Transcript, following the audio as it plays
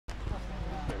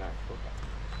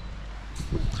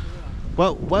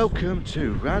Well, welcome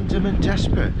to Random and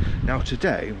Desperate. Now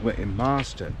today we're in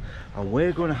Marsden and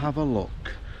we're going to have a look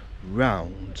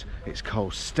round. It's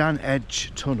called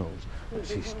Stanedge Tunnel.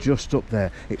 It's just up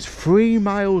there. It's 3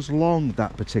 miles long,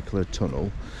 that particular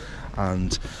tunnel,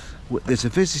 and there's a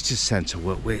visitor centre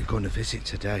where we're going to visit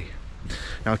today.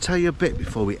 Now I'll tell you a bit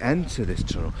before we enter this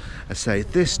tunnel. I say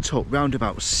this took round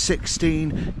about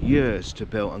 16 years to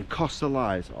build and cost the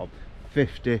lives of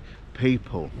 50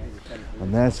 people.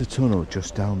 And there's the tunnel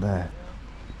just down there,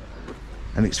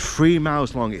 and it's 3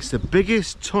 miles long. It's the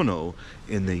biggest tunnel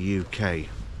in the UK,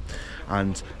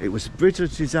 and it was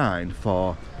originally designed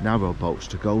for narrow boats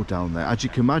to go down there. As you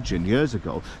can imagine, years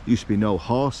ago there used to be no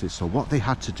horses, so what they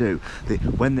had to do,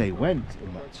 when they went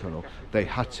in that tunnel, they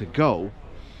had to go,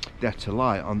 they had to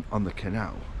lie on the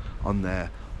canal on their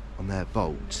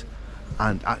boat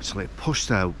and actually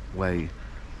push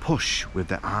with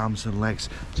their arms and legs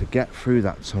to get through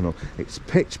that tunnel. It's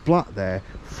pitch black there,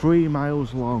 3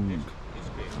 miles long. And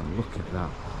look at that.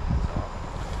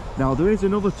 Now there is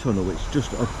another tunnel which is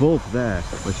just above there,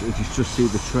 which you just see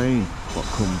the train what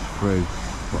comes through.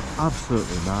 But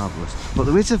absolutely marvellous. But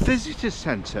there is a visitor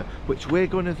centre which we're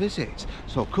going to visit,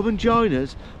 so come and join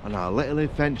us on our little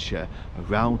adventure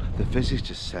around the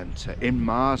visitor centre in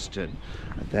Marsden.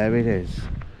 And there it is,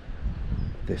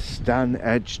 the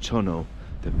Stanedge Tunnel,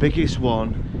 the biggest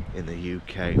one in the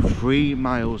UK, 3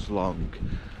 miles long.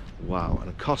 Wow, and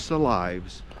it cost the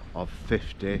lives of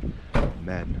 50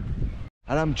 men.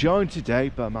 And I'm joined today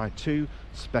by my two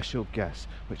special guests,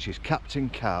 which is Captain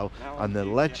Cal and the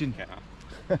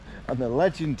and the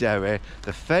legendary,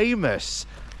 the famous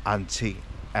Auntie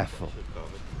Ethel.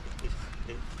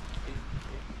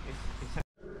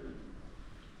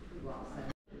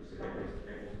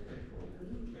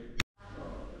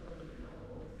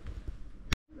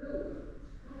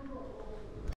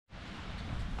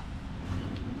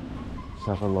 Let's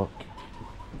have a look.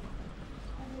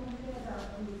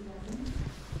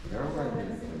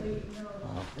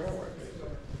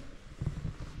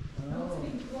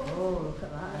 Oh, look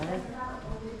at that, eh?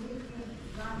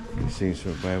 It seems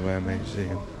from where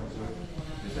museum.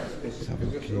 Let's have a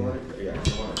look here.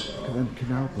 Look at them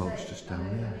canal boats just down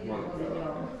here.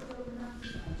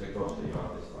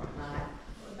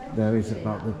 There is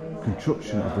about the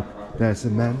construction of the. There's the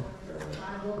men.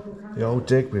 They all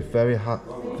dig with very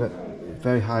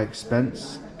high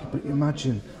expense. But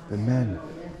imagine the men.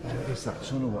 There is that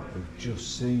tunnel what we've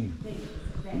just seen.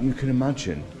 But you can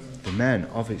imagine the men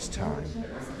of its time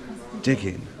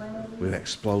digging with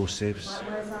explosives,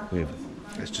 with,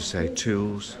 let's just say,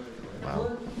 tools.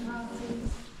 Wow.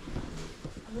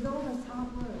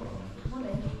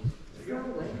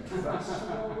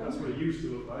 That's what it used to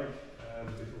look like.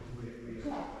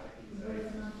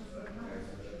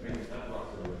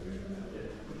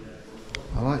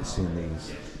 I like seeing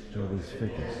these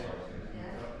figures.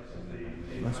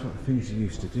 That's what the things you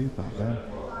used to do back then.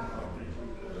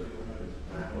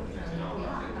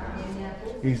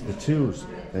 These are the tools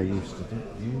they used to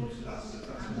use.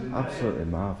 Absolutely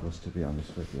marvellous, to be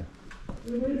honest with you.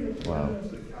 Wow.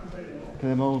 Look at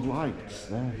them old lights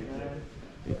there.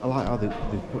 I like how they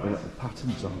put the little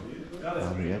patterns on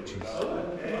the edges.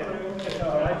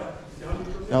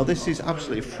 Now this is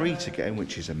absolutely free to get in,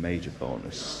 which is a major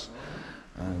bonus.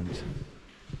 And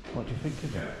what do you think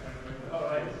of it?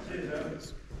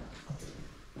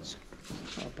 It's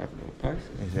not a bad little place.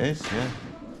 It is, yeah.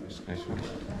 It's a nice one.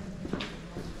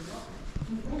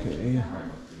 Look at here.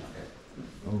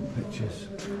 Old pictures.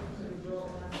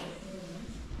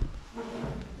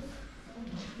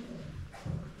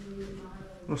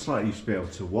 Looks like you used to be able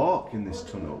to walk in this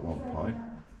tunnel at one point.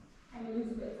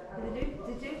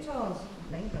 They do tours, I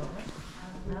think, don't they?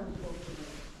 No?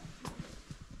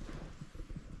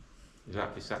 Is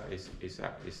that the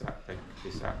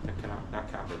canal? That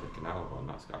can't be the canal one,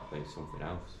 that's got to be something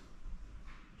else.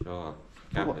 Sure,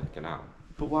 can't be the canal.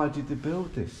 But why did they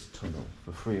build this tunnel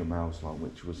for 3 miles long,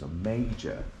 which was a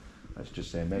major, let's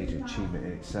just say a major achievement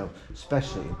in itself,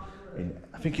 especially in,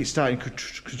 I think it started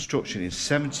construction in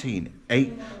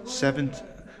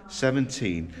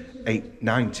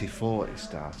 1794 it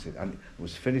started, and it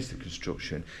was finished the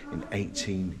construction in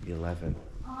 1811.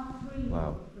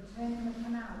 Wow.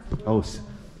 Oh,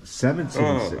 1760.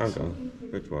 Oh, hang on.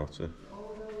 Bridgewater.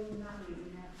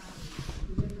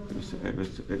 It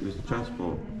was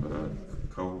transport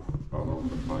coal all over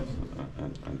the place,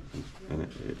 and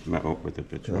it met up with the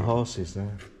Bridgewater. The horses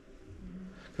there.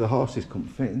 The horses couldn't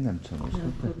fit in them tunnels, No,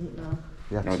 could they? couldn't, no.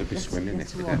 No, they'd be swimming it.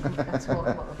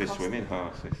 They'd be swimming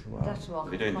horses. Wow.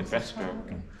 They're doing the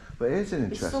breaststroke. But it is an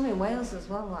It's interesting. some in Wales as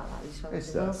well, like that.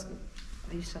 Is there?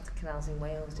 They used to have the canals in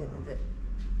Wales, didn't they?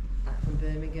 That from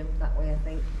Birmingham that way, I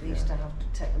think. They used to have to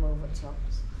take them over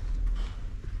tops.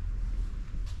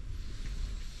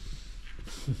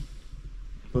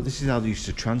 But this is how they used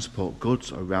to transport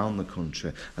goods around the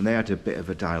country, and they had a bit of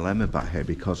a dilemma back here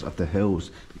because of the hills.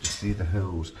 You just see the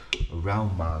hills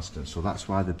around Marsden, so that's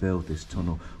why they built this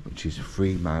tunnel, which is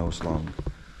 3 miles long.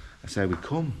 I say we've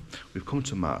come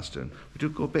to Marsden. We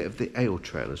did go a bit of the ale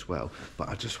trail as well, but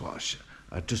I just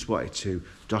wanted to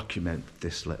document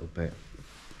this little bit.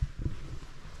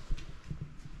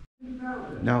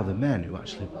 Now the men who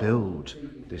actually build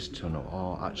this tunnel,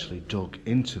 or actually dug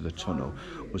into the tunnel,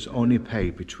 was only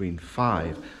paid between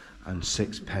 5 and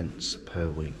 6 pence per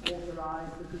week. I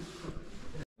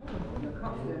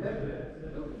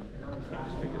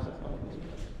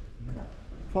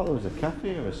thought there was a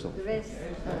cafe or something. There is,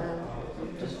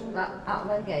 just that out of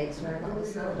their gates, where that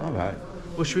was. All right.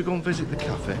 Well, should we go and visit the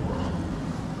cafe? I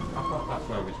thought that's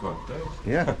where we was going to.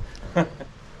 Yeah.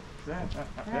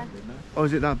 Oh,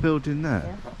 is it that building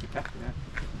there? Yeah.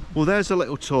 Well, there's a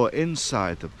little tour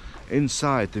inside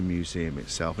the museum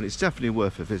itself, and it's definitely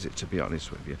worth a visit, to be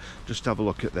honest with you. Just have a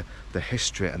look at the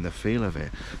history and the feel of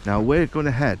it. Now we're going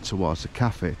to head towards the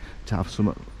cafe to have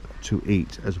something to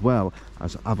eat, as well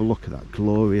as have a look at that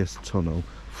glorious tunnel,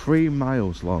 3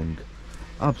 miles long.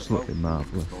 Absolutely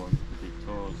marvellous.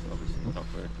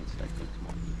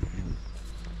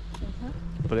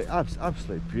 But it's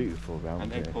absolutely beautiful around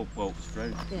and here. And they pull boats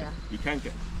through. Yeah. You can't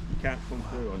come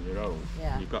through on your own.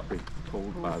 Yeah. You've got to be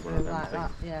pulled by one of them Like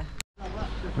that, things. yeah.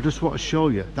 I just want to show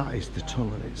you, that is the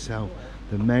tunnel itself,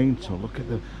 the main tunnel. Look at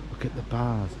the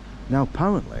bars. Now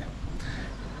apparently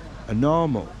a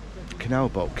normal canal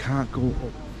boat can't go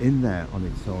up in there on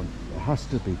its own. It has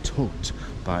to be tugged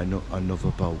by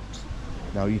another boat.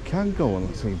 Now you can go on,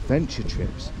 let's say, adventure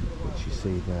trips, which you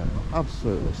see there,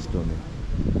 absolutely stunning.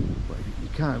 But you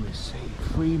can't even see,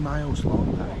 3 miles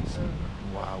long that is.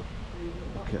 Wow,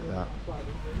 look at that,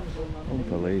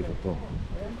 unbelievable,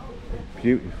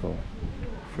 beautiful,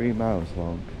 3 miles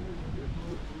long.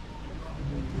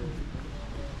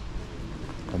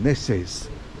 And this is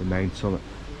the main tunnel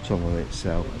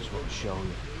itself. I just want to show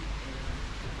you.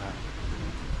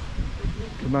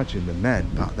 Imagine the men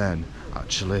back then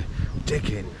actually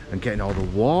digging and getting all the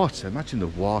water. Imagine the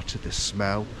water, the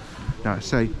smell. Now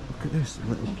say, look at this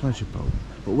little pleasure boat.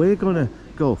 But we're gonna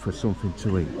go for something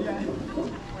to eat.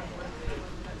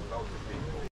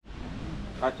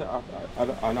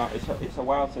 I know it's a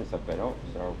while since I've been up,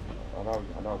 so I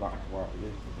know that's what it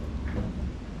is.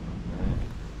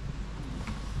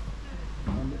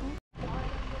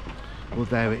 Well,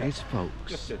 there it is,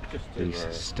 folks. The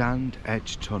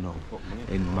Stanedge Tunnel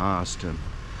in Marsden.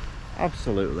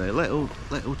 Absolutely, a little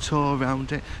tour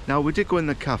around it. Now we did go in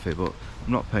the cafe, but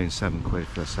I'm not paying £7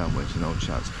 for a sandwich, no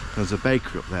chance. There's a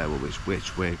bakery up there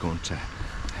which we're going to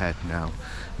head now.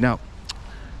 Now,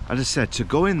 as I said, to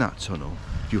go in that tunnel,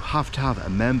 you have to have a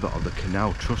member of the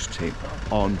Canal Trust team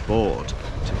on board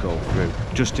to go through,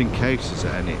 just in case there's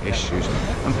any issues.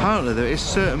 And apparently there is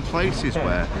certain places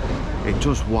where it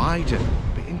does widen.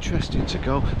 It'd be interesting to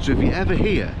go. So if you're ever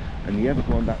here and you ever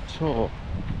go on that tour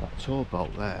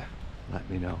boat there, let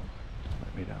me know.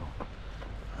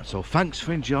 So thanks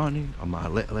for joining on my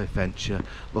little adventure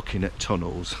looking at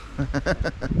tunnels.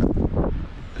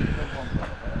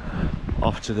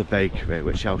 Off to the bakery,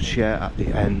 which I'll share at the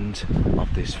end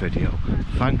of this video.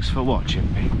 Thanks for watching,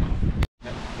 people.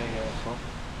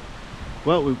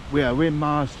 Well, we're in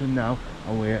Marsden now,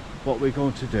 and what we're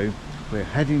going to do, we're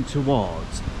heading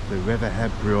towards the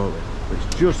Riverhead Brewery, which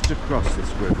is just across this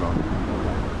river.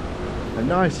 A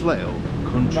nice little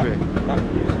country.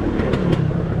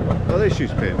 Oh, this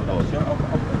used to be a pub.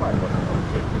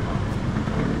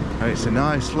 And it's a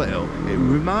nice little, it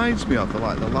reminds me of the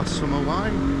Last Summer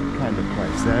Wine kind of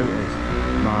place. There it is,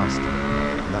 Marsden.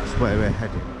 And that's where we're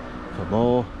heading for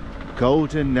more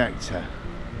golden nectar.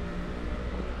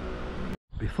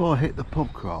 Before I hit the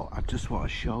pub crawl, I just want to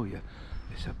show you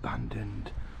this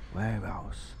abandoned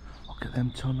warehouse. Look at them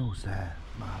tunnels there,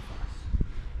 marvellous.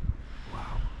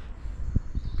 Wow,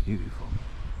 beautiful.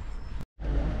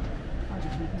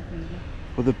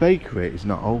 Well, the bakery is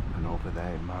not open over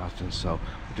there in Marsden, so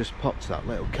we just popped to that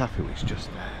little cafe which is just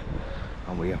there,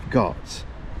 and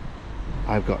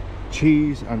I've got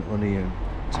cheese and onion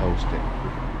toasting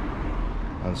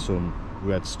and some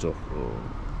red stuff. Oh.